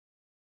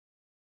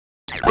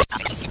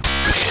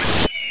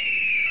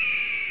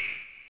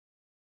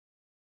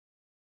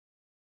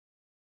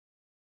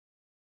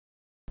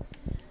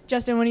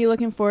Justin, what are you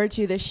looking forward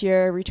to this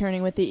year,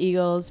 returning with the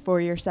Eagles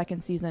for your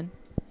second season?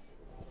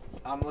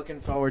 I'm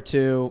looking forward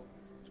to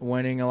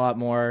winning a lot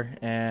more,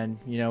 and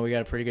we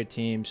got a pretty good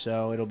team,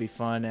 so it'll be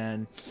fun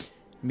and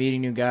meeting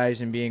new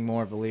guys and being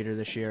more of a leader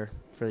this year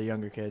for the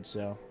younger kids.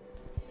 So,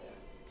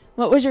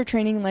 what was your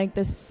training like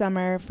this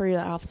summer for your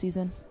off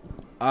season?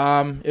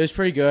 It was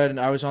pretty good.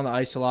 I was on the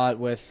ice a lot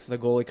with the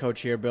goalie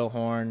coach here, Bill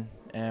Horn,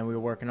 and we were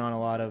working on a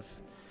lot of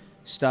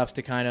stuff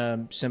to kind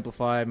of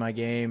simplify my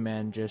game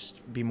and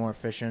just be more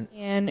efficient.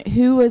 And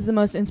who was the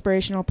most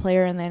inspirational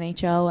player in the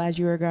NHL as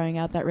you were growing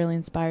up that really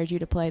inspired you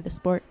to play the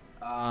sport?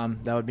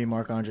 That would be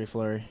Marc-Andre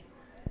Fleury.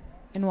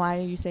 And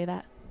why do you say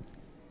that?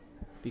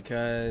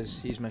 Because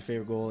he's my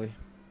favorite goalie,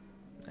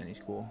 and he's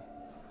cool.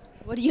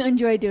 What do you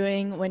enjoy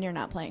doing when you're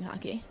not playing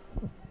hockey?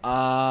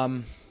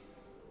 Hanging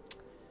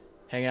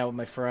out with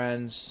my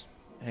friends,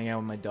 hanging out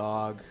with my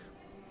dog,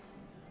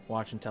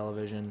 watching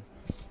television.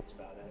 That's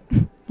about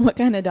it. What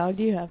kind of dog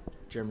do you have?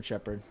 German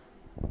Shepherd.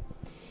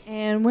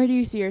 And where do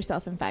you see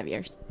yourself in 5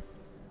 years?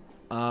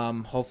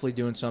 Hopefully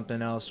doing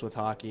something else with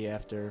hockey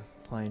after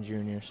playing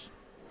juniors.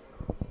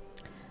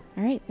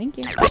 All right, thank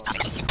you.